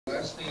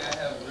first thing I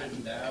have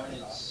written down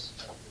is.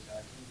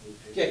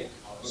 Okay,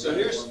 so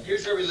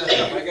here's where we left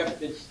off. I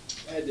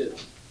had to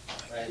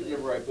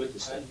remember where I put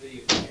this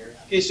thing.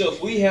 Okay, so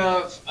if we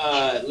have,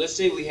 let's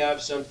say we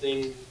have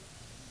something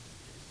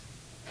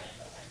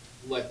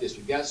like this.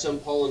 We've got some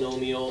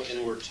polynomial,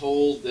 and we're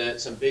told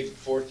that some big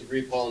fourth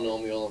degree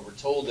polynomial, and we're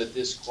told that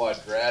this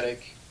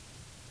quadratic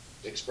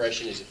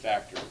expression is a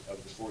factor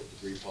of the fourth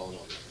degree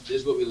polynomial.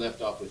 This is what we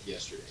left off with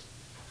yesterday.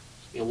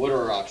 What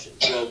are our options?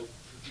 Well,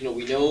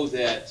 we know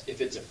that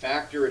if it's a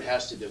factor, it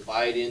has to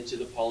divide into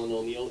the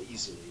polynomial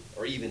easily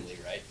or evenly,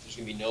 right? There's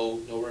going to be no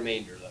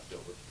remainder left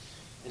over.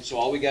 And so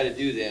all we got to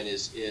do then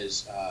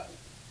is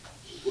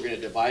we're going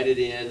to divide it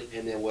in,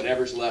 and then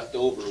whatever's left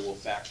over, we'll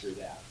factor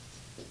that,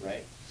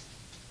 right?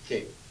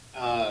 Okay,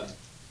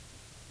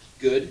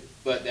 good,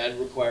 but that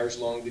requires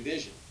long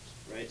division,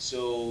 right?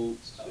 So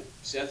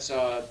Seth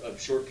saw a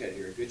shortcut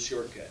here, a good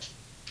shortcut.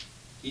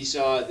 He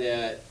saw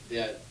that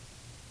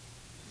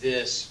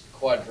this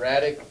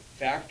quadratic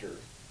factor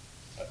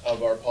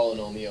of our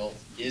polynomial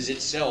is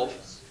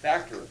itself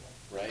factorable,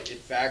 right? It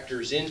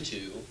factors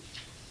into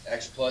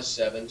x plus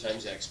 7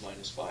 times x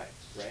minus 5,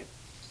 right?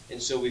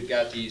 And so we've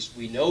got these,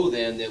 we know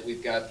then that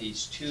we've got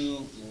these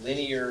two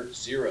linear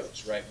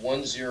zeros, right?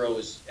 One zero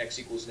is x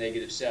equals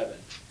negative 7,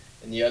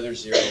 and the other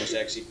 0 is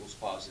x equals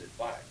positive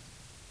 5,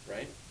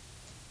 right?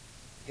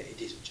 Okay,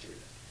 it is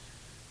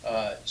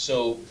what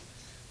so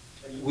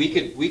we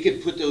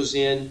could put those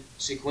in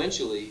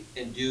sequentially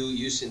and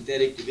use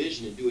synthetic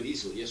division and do it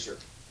easily. Yes, sir.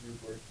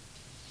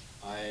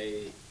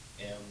 I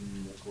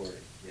am recording.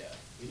 Yeah.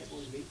 You have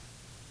one to me?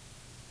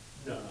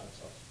 No,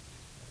 it's all.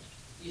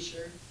 You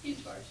sure? He's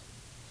fine.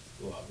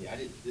 Well, yeah, I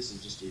didn't. This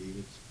is just a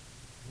unique.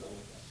 No,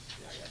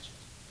 Yeah, I got you.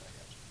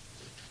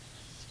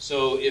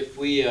 So if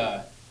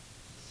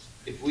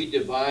we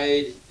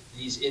divide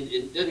these in,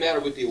 it doesn't matter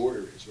what the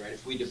order is, right?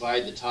 If we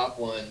divide the top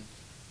one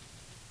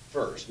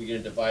first, we're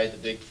going to divide the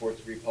big fourth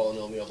degree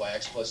polynomial by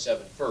x plus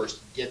 7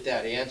 first, get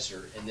that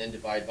answer, and then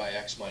divide by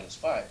x minus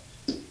 5.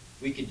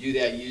 We could do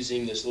that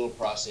using this little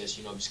process,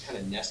 just kind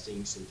of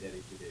nesting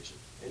synthetic division.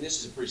 And this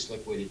is a pretty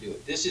slick way to do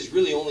it. This is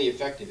really only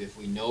effective if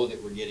we know that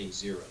we're getting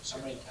zeros. How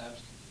many times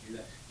can you do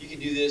that? You can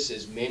do this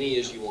as many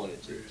as you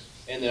wanted to.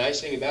 And the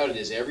nice thing about it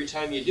is every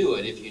time you do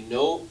it,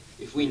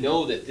 if we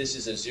know that this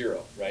is a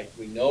 0, right?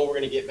 We know we're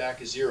going to get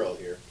back a 0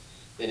 here.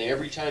 Then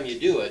every time you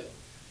do it,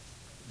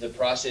 the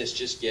process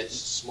just gets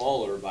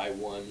smaller by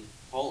one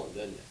column,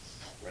 doesn't it?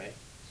 Right?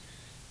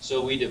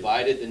 So we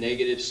divided the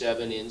negative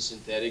 7 in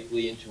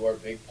synthetically into our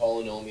big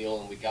polynomial,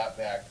 and we got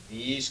back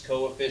these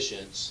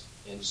coefficients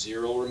and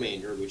 0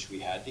 remainder, which we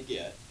had to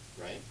get,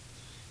 right?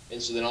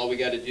 And so then all we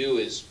got to do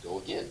is go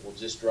again. We'll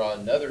just draw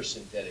another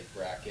synthetic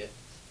bracket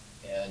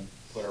and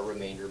put our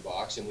remainder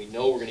box, and we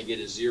know we're going to get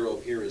a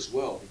 0 here as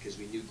well, because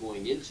we knew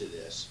going into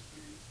this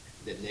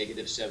that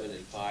negative 7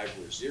 and 5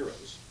 were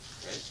zeros,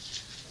 right?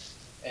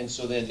 And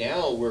so then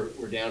now we're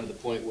down to the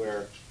point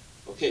where,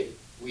 okay,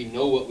 we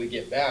know what we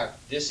get back.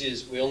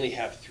 We only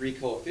have 3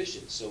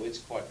 coefficients, so it's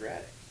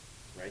quadratic,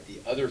 right? The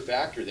other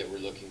factor that we're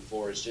looking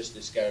for is just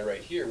this guy right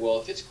here. Well,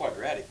 if it's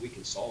quadratic, we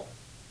can solve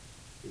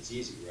it. It's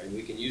easy, right?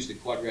 We can use the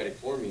quadratic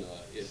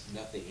formula if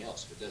nothing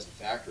else, if it doesn't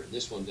factor. And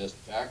this one doesn't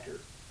factor,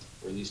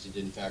 or at least it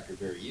didn't factor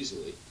very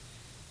easily.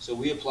 So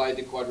we applied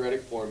the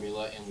quadratic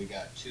formula, and we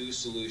got 2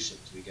 solutions.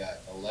 We got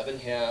 11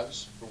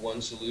 halves for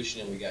one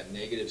solution, and we got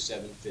negative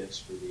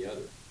 7/5 for the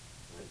other.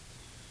 Right?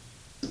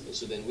 And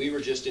so then we were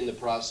just in the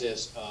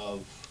process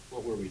of,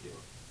 what were we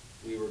doing?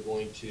 We were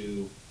going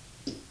to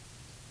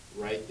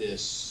write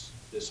this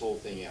whole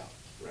thing out,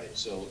 right?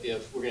 So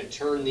if we're going to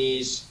turn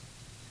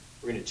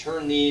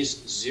these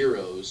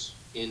zeros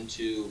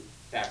into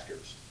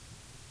factors,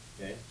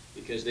 okay?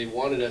 Because they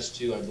wanted us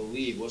to, I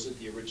believe, wasn't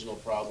the original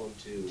problem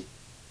to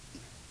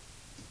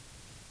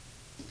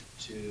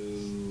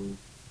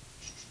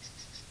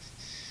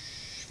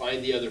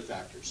find the other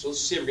factors. So let's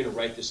say we're going to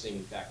write this thing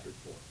in factored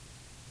form.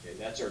 Okay,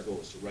 that's our goal,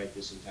 is to write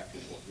this in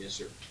factored form. Yes,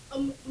 sir?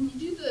 When you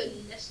do the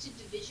nested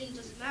division,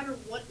 does it matter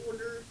what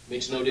order?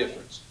 Makes no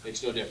difference.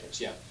 Makes no difference,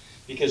 yeah.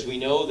 Because we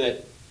know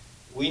that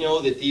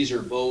these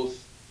are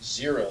both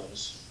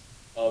zeros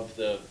of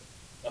the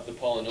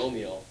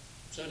polynomial,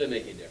 so it doesn't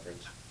make any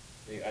difference.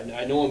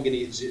 I know I'm going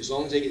to, as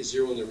long as I get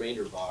 0 in the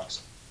remainder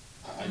box,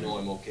 I know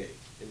I'm okay.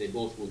 And they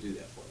both will do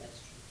that for me.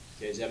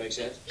 Okay, does that make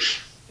sense?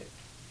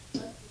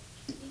 Okay.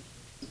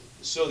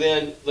 So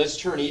then let's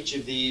turn each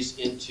of these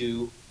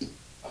into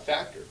a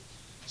factor.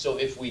 So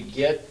if we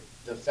get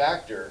the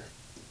factor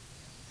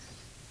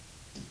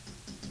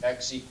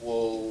x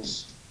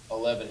equals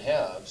 11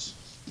 halves,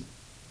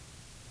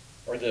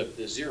 or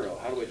the 0,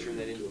 how do I turn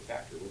that into a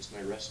factor? What's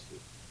my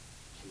recipe?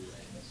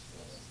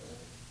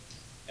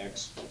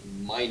 X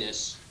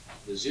minus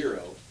the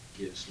 0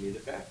 gives me the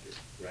factor,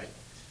 right?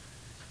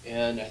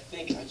 And I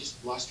think I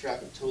just lost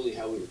track of totally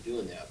how we were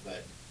doing that,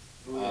 but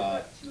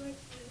I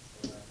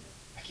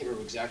can't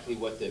remember exactly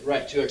what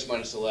right, 2x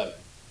minus 11.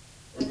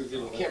 I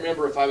can't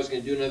remember if I was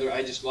going to do another,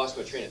 I just lost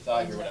my train of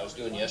thought here when I was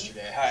doing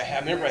yesterday. I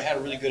remember I had a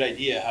really good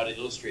idea how to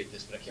illustrate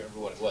this, but I can't remember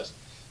what it was.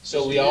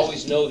 So we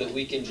always know that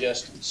we can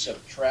just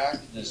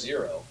subtract the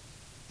 0.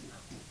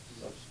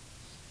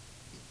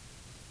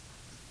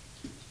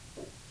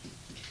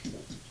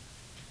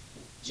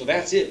 So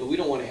that's it, but we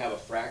don't want to have a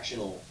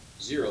fractional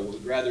 0. What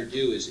we'd rather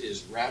do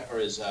is write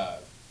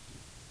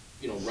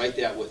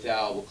that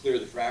without, we'll clear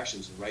the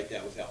fractions and write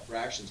that without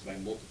fractions by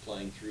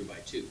multiplying through by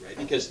 2, right?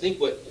 Because think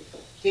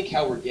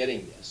how we're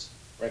getting this,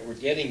 right? We're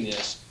getting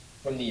this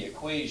from the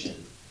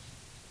equation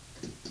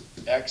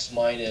x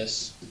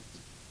minus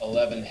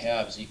 11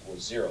 halves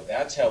equals 0.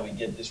 That's how we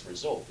get this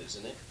result,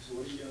 isn't it? So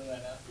what are you doing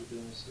right now? We're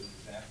doing this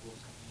example.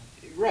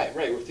 Right.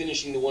 We're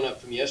finishing the one up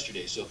from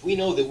yesterday. So if we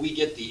know that we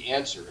get the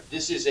answer, if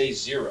this is a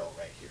 0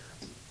 right here,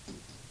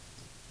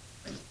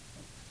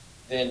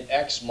 then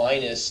x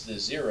minus the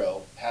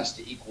 0 has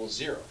to equal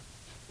 0,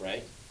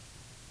 right?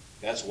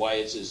 That's why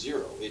it's a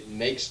 0. It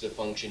makes the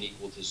function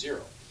equal to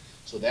 0.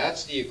 So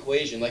that's the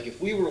equation. Like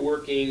if we were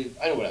working,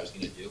 I know what I was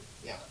going to do.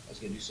 Yeah, I was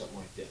going to do something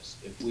like this.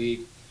 If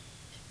we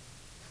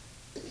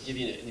give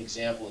you an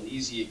example, an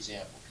easy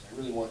example, because I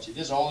really want you,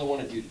 this is all I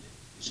want to do today,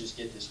 is just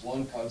get this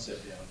one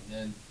concept down, and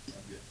then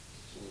I'm good.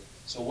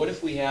 So what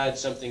if we had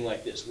something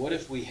like this? What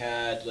if we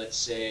had, let's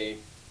say,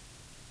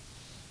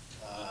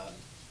 let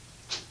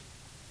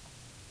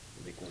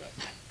me go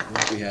up.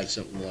 What if we had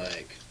something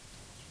like,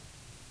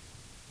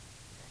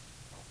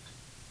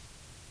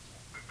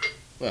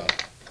 well,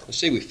 let's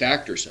say we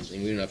factor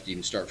something. We don't have to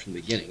even start from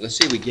the beginning. Let's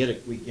say we get a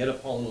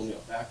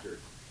polynomial factor,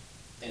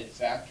 and it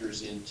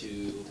factors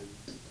into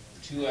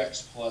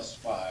 2x plus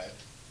 5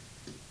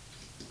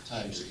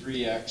 times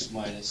 3x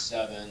minus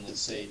 7, let's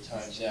say,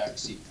 times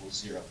x equals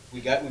 0. We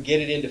get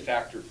it into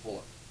factored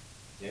form.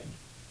 Okay?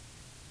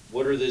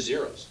 What are the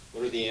zeros?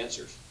 What are the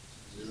answers?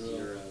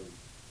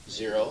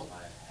 0.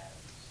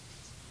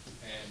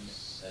 And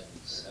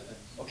 7.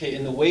 Okay,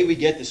 and the way we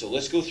get this, so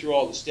let's go through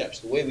all the steps.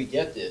 The way we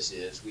get this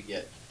is we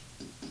get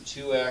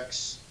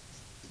 2x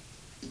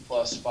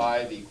plus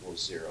 5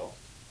 equals 0,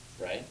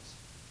 right?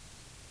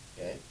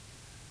 Okay.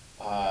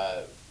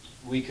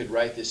 We could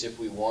write this if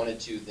we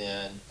wanted to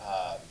then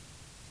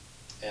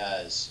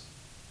as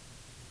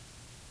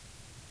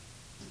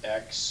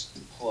x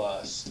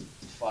plus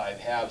 5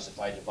 halves if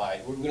I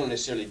divide. We don't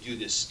necessarily do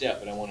this step,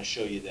 but I want to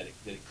show you that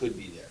it could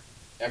be there.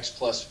 X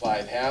plus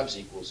 5 halves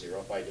equals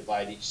 0 if I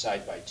divide each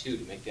side by 2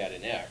 to make that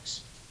an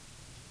x.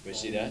 You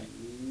see that?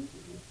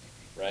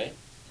 Right?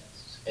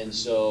 And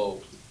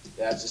so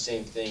that's the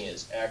same thing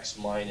as x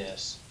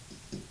minus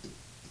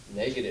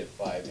negative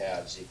 5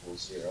 halves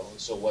equals 0. And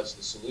so what's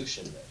the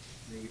solution then?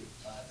 Negative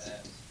 5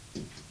 halves.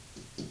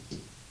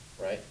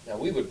 Right? Now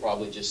we would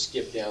probably just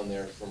skip down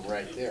there from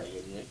right there,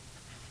 wouldn't we?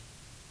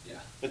 Yeah.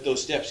 But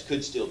those steps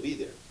could still be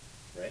there,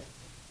 right?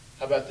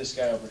 How about this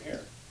guy over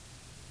here?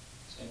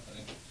 Same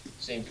thing.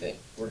 Same thing.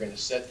 We're going to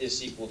set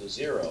this equal to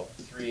 0.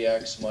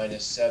 3x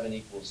minus 7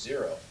 equals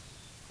 0.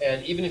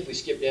 And even if we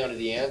skip down to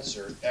the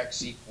answer,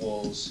 x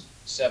equals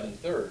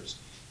 7/3,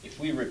 if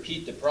we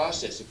repeat the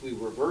process, if we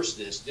reverse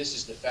this, this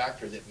is the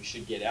factor that we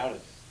should get out of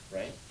it,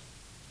 right?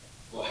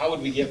 Well, how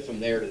would we get from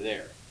there to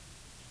there?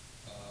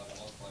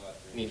 Multiply by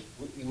 3. I mean,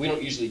 we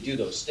don't usually do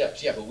those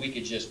steps. Yeah, but we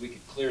could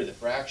clear the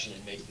fraction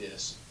and make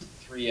this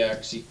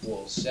 3x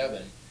equals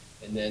 7,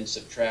 and then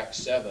subtract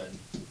 7,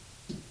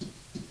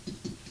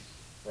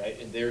 right?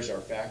 And there's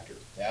our factor.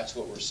 That's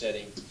what we're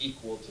setting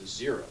equal to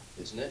 0,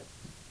 isn't it?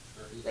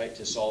 Right,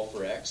 to solve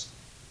for x.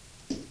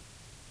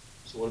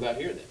 So what about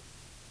here then?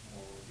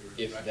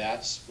 If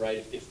that's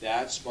right, if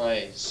that's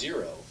my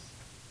 0,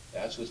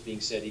 that's what's being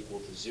set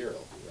equal to 0,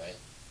 right?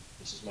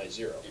 This is my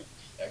 0.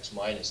 X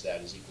minus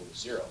that is equal to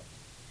 0.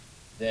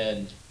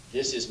 Then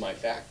this is my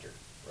factor,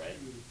 right?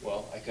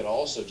 Well, I could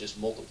also just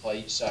multiply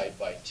each side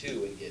by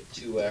 2 and get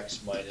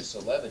 2x minus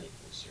 11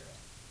 equals 0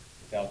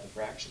 without the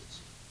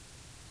fractions,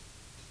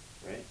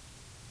 right?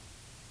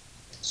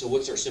 So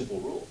what's our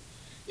simple rule?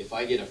 If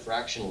I get a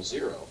fractional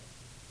 0,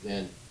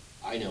 then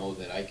I know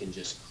that I can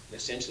just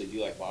essentially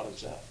do like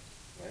bottoms up,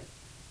 right?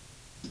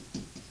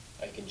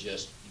 I can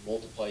just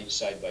multiply each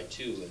side by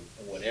 2,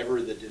 and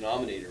whatever the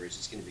denominator is,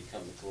 it's going to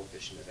become the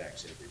coefficient of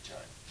x every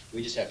time.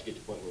 We just have to get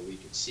to the point where we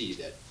can see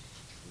that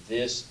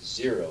this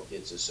 0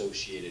 gets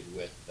associated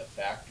with the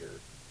factor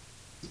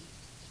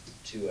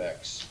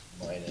 2x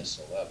minus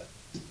 11.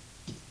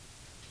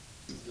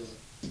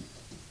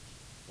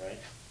 Right?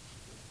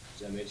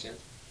 Does that make sense?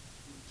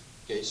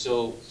 Okay,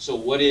 so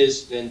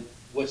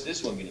what's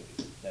this one going to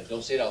be? Now,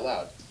 don't say it out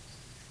loud.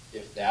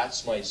 If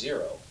that's my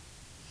 0,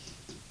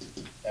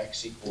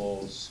 x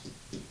equals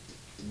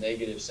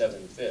negative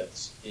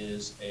 7/5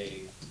 is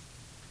a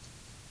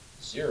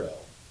 0.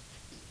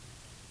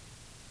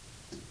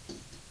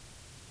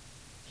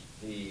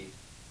 The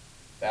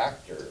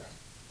factor,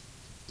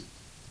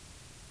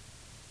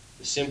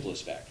 the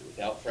simplest factor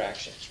without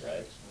fractions,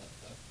 right?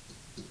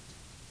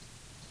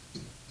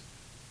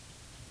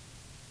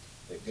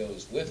 That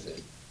goes with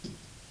it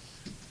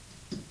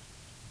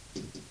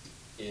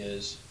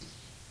is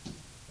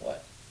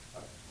what?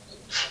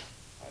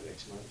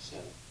 5x minus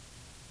 7.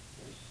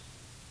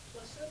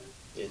 Plus 7?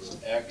 It's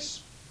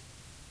x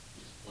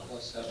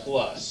Plus 7.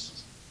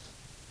 plus,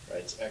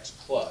 right? It's x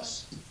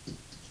plus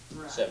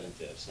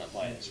 7/5, not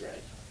minus,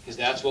 right? Because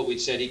that's what we'd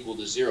set equal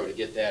to 0 to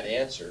get that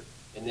answer.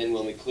 And then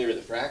when we clear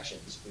the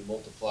fractions, we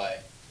multiply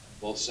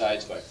both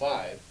sides by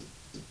 5,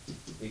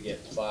 we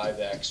get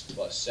 5x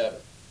plus 7.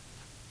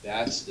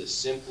 That's the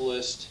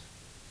simplest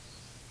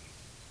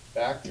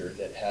factor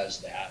that has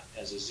that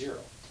as a 0,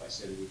 if I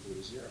set it equal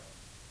to 0.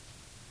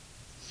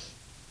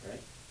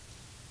 Right?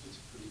 It's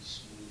a pretty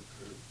smooth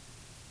curve.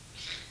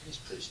 It's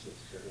pretty smooth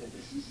curve, isn't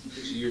it?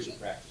 Takes years of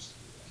practice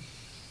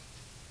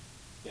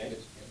to do that. Okay?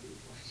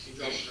 You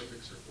draw a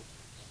perfect circle.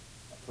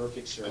 A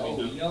perfect circle.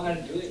 Oh, you know how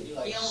to do it? You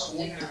like He almost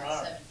swing did your it arm.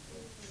 on 7.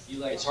 You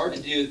like. It's hard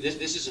to do,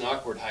 this is an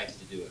awkward height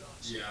to do it on.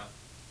 So Yeah.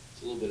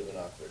 it's a little bit of an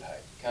awkward height.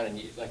 You kind of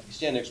need, like, you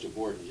stand next to a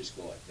board and you just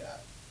go like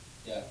that.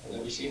 Yeah,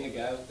 have you seen the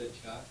guy with the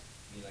chalk?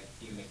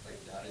 He can make like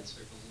dotted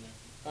circles in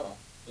there. Oh,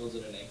 Fills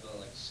it an ankle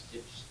and like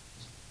skips.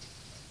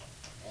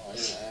 I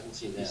haven't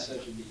seen He's that.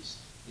 such a beast.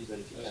 But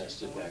if you kind of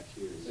stood back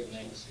here. He's like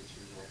 96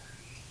 years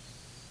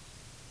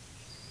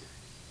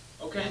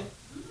old. Okay.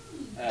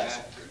 That's-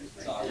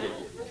 It's awesome.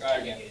 Try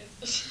again.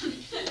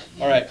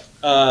 All right,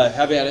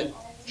 how about it?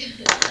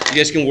 You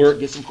guys can work,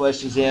 get some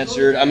questions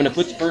answered. I'm going to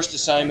put the first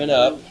assignment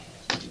up.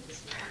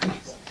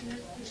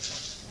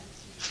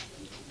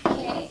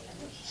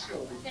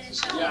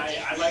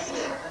 Yeah, I like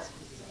it.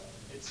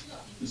 It's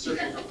the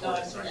circle for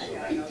points,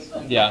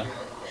 right? Yeah.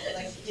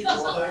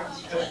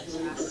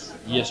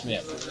 Yes,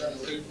 ma'am.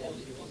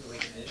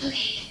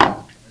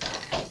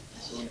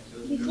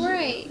 Before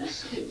I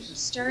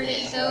start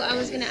it, though, I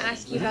was going to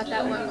ask you about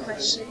that one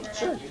question.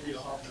 Sure.